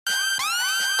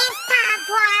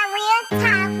for our real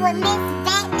talk with Miss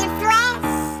Bat the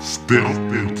Flash. Step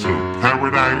into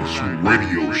Paradise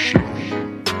Radio Show.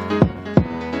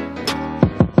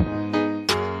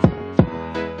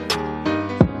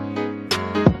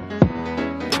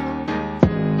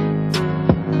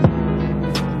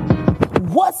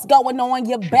 What's going on?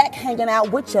 You're back hanging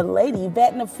out with your lady,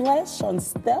 Vat in the Flesh, on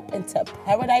Step into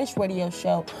Paradise Radio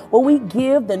Show, where we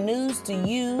give the news to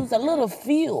use a little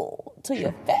fuel to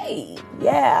your faith.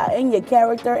 Yeah, and your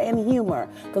character and humor,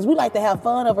 because we like to have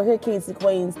fun over here, kings and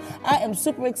queens. I am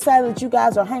super excited that you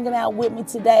guys are hanging out with me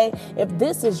today. If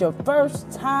this is your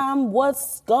first time,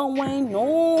 what's going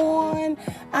on?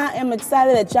 I am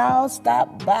excited that y'all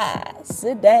stopped by.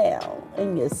 Sit down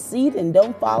in your seat and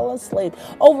don't fall asleep.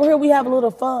 Over here we have a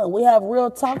little fun. We have real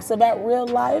talks about real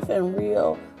life and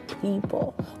real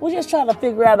people. We're just trying to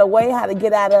figure out a way how to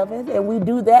get out of it, and we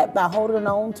do that by holding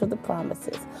on to the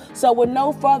promises. So with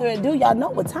no further ado, y'all know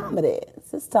what time it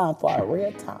is. It's time for our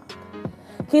real talk.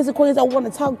 Kings and queens, I want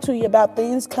to talk to you about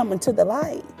things coming to the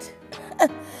light.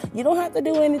 You don't have to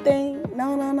do anything.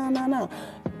 No.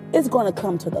 It's going to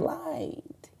come to the light.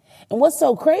 And what's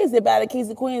so crazy about it, kings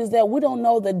and queens, is that we don't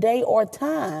know the day or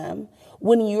time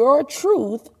when your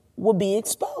truth will be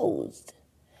exposed.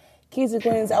 Kings and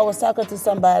queens, I was talking to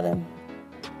somebody,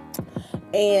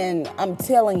 and I'm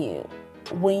telling you,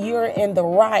 when you're in the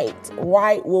right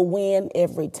will win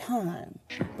every time.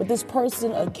 But this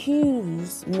person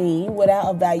accused me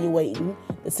without evaluating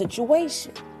the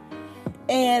situation.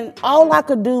 And all I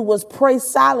could do was pray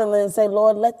silently and say,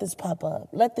 Lord, let this pop up.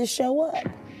 Let this show up.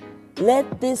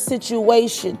 Let this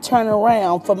situation turn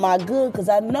around for my good, because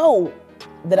I know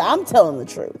that I'm telling the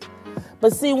truth.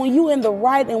 But see, when you're in the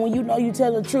right and when you know you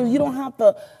tell the truth, you don't have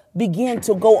to begin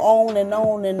to go on and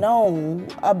on and on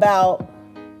about,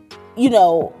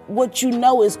 what you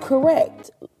know is correct.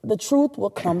 The truth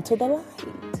will come to the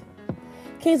light.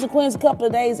 Kings and queens, a couple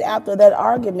of days after that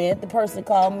argument, the person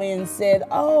called me and said,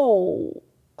 "Oh,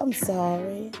 I'm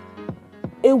sorry.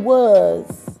 It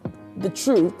was the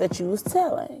truth that you was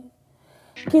telling."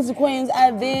 Kings and queens, I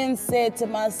then said to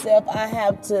myself, I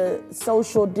have to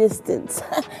social distance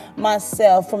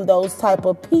myself from those type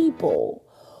of people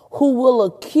who will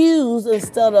accuse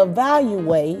instead of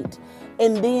evaluate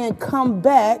and then come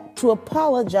back to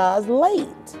apologize late.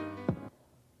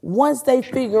 Once they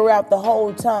figure out the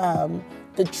whole time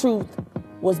the truth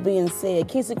was being said.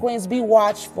 Kings and queens, be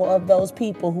watchful of those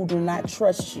people who do not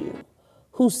trust you,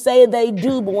 who say they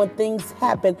do, but when things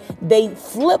happen, they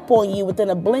flip on you within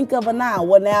a blink of an eye.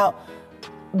 Well, now,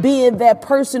 being that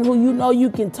person who you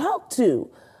can talk to.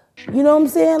 You know what I'm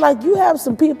saying? Like, you have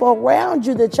some people around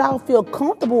you that y'all feel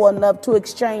comfortable enough to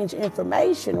exchange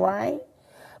information, right?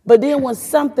 But then when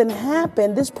something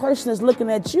happened, this person is looking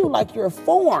at you like you're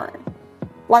foreign.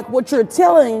 Like what you're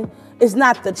telling is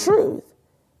not the truth.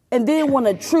 And then when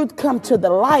the truth comes to the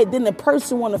light, then the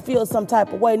person want to feel some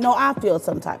type of way. No, I feel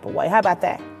some type of way. How about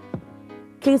that?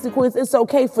 Kings and queens, it's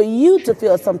okay for you to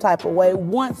feel some type of way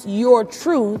once your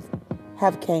truth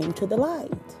have came to the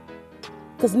light.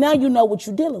 Because now you know what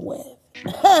you're dealing with.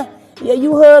 Yeah,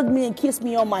 you hugged me and kissed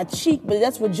me on my cheek, but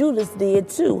that's what Judas did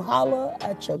too. Holla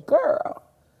at your girl.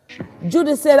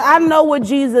 Judas said, I know where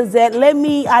Jesus is at. Let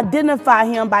me identify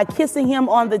him by kissing him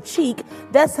on the cheek.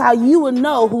 That's how you will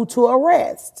know who to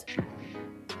arrest.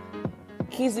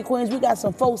 Kings and queens, we got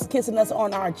some folks kissing us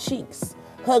on our cheeks,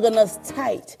 hugging us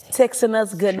tight, texting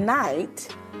us good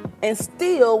night, and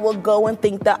still will go and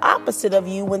think the opposite of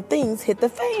you when things hit the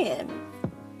fan.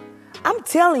 I'm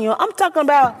telling you, I'm talking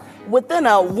about within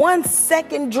a 1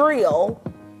 second drill,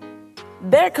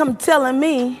 they're come telling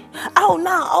me,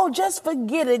 just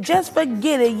forget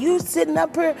it. You sitting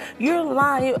up here, you're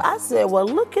lying. I said, well,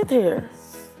 look at here.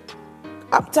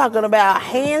 I'm talking about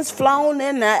hands flown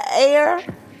in the air,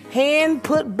 hand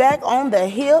put back on the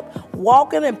hip,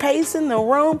 walking and pacing the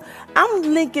room. I'm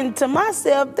thinking to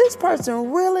myself, this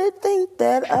person really think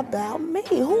that about me.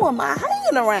 Who am I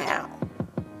hanging around?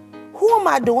 Who am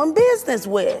I doing business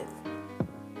with?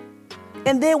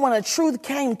 And then when the truth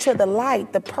came to the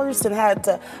light, the person had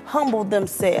to humble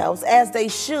themselves, as they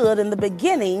should in the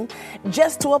beginning,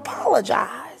 just to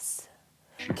apologize.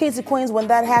 Kings and queens, when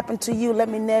that happened to you, let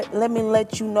me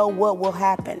let you know what will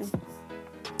happen.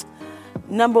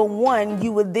 Number one,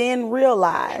 you would then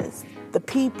realize the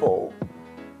people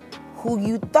who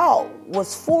you thought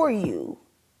was for you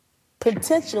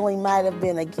potentially might have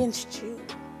been against you.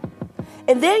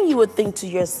 And then you would think to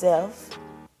yourself,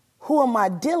 who am I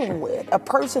dealing with? A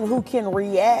person who can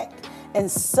react in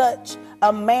such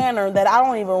a manner that I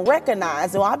don't even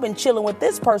recognize. And I've been chilling with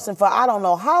this person for I don't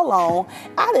know how long.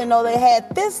 I didn't know they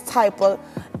had this type of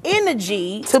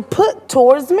energy to put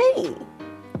towards me.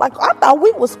 Like, I thought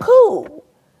we was cool.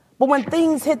 But when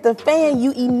things hit the fan,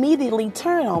 you immediately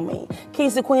turn on me.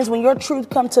 Kings and queens, when your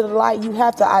truth comes to the light, you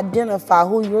have to identify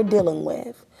who you're dealing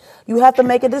with. You have to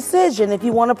make a decision if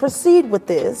you want to proceed with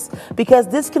this, because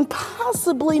this can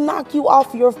possibly knock you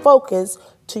off your focus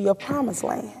to your promised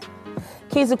land.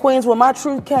 Kings and queens, when my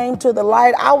truth came to the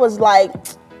light, I was like,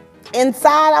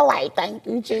 inside, I like, thank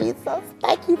you, Jesus.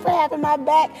 Thank you for having my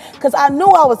back. Because I knew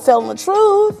I was telling the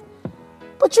truth.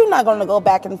 But you're not going to go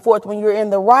back and forth when you're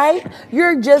in the right.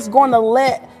 You're just going to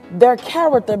let their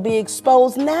character be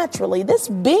exposed naturally. This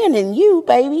been in you,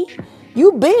 baby.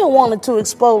 You been wanted to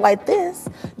explode like this.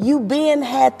 You been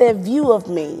had that view of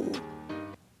me.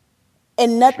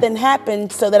 And nothing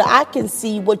happened so that I can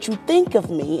see what you think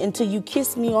of me until you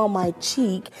kissed me on my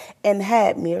cheek and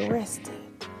had me arrested.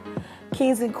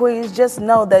 Kings and queens, just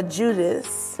know that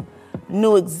Judas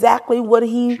knew exactly what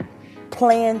he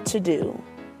planned to do.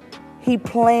 He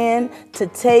planned to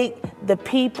take the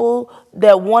people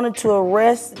that wanted to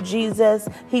arrest Jesus.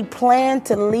 He planned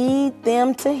to lead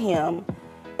them to him.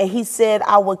 And he said,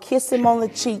 I will kiss him on the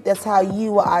cheek. That's how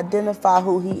you will identify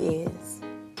who he is.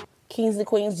 Kings and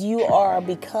queens, you are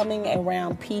becoming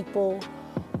around people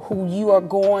who you are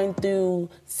going through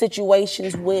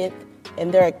situations with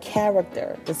and their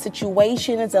character. The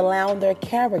situation is allowing their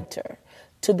character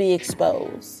to be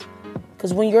exposed.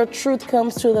 Because when your truth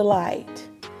comes to the light,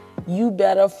 you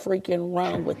better freaking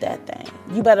run with that thing.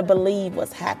 You better believe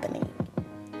what's happening.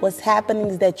 What's happening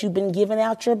is that you've been giving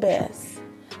out your best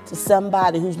to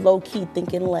somebody who's low-key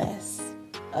thinking less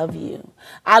of you.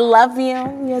 I love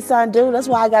you. Yes, I do. That's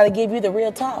why I got to give you the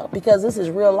real talk, because this is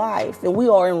real life and we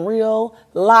are in real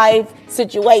life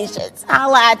situations.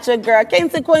 Holla at your girl.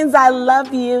 Kings and queens, I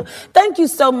love you. Thank you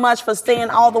so much for staying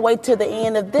all the way to the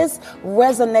end. If this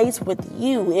resonates with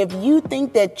you, if you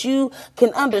think that you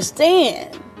can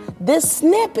understand this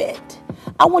snippet,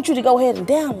 I want you to go ahead and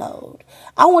download.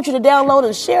 I want you to download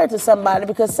and share it to somebody,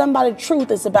 because somebody's truth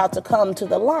is about to come to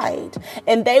the light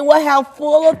and they will have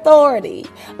full authority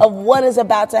of what is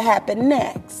about to happen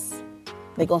next.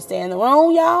 They're going to stay in the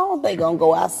room, y'all. They're going to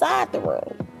go outside the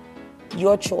room.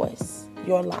 Your choice,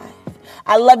 your life.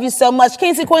 I love you so much.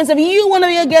 Kings and queens, if you want to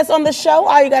be a guest on the show,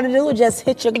 all you got to do is just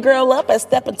hit your girl up at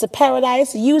Step Into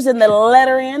Paradise using the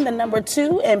letter N, the number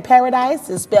 2, and Paradise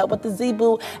is spelled with the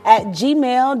Z-Boo at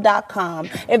gmail.com.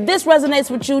 If this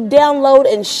resonates with you,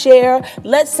 download and share.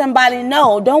 Let somebody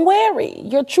know. Don't worry.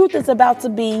 Your truth is about to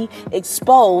be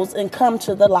exposed and come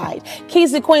to the light.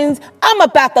 Kings and queens, I'm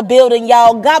about the building,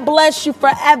 y'all. God bless you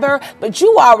forever, but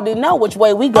you already know which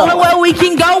way we go. Only way we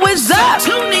can go is up.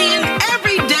 Tune in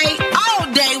every day,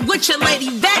 all day with your lady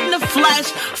Vet in the Flesh.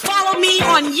 Follow me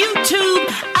on YouTube,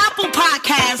 Apple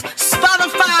Podcasts,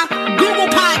 Spotify, Google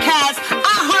Podcasts,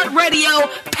 iHeartRadio,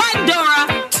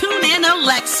 Pandora, TuneIn,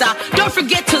 Alexa. Don't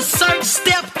forget to search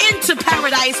Step Into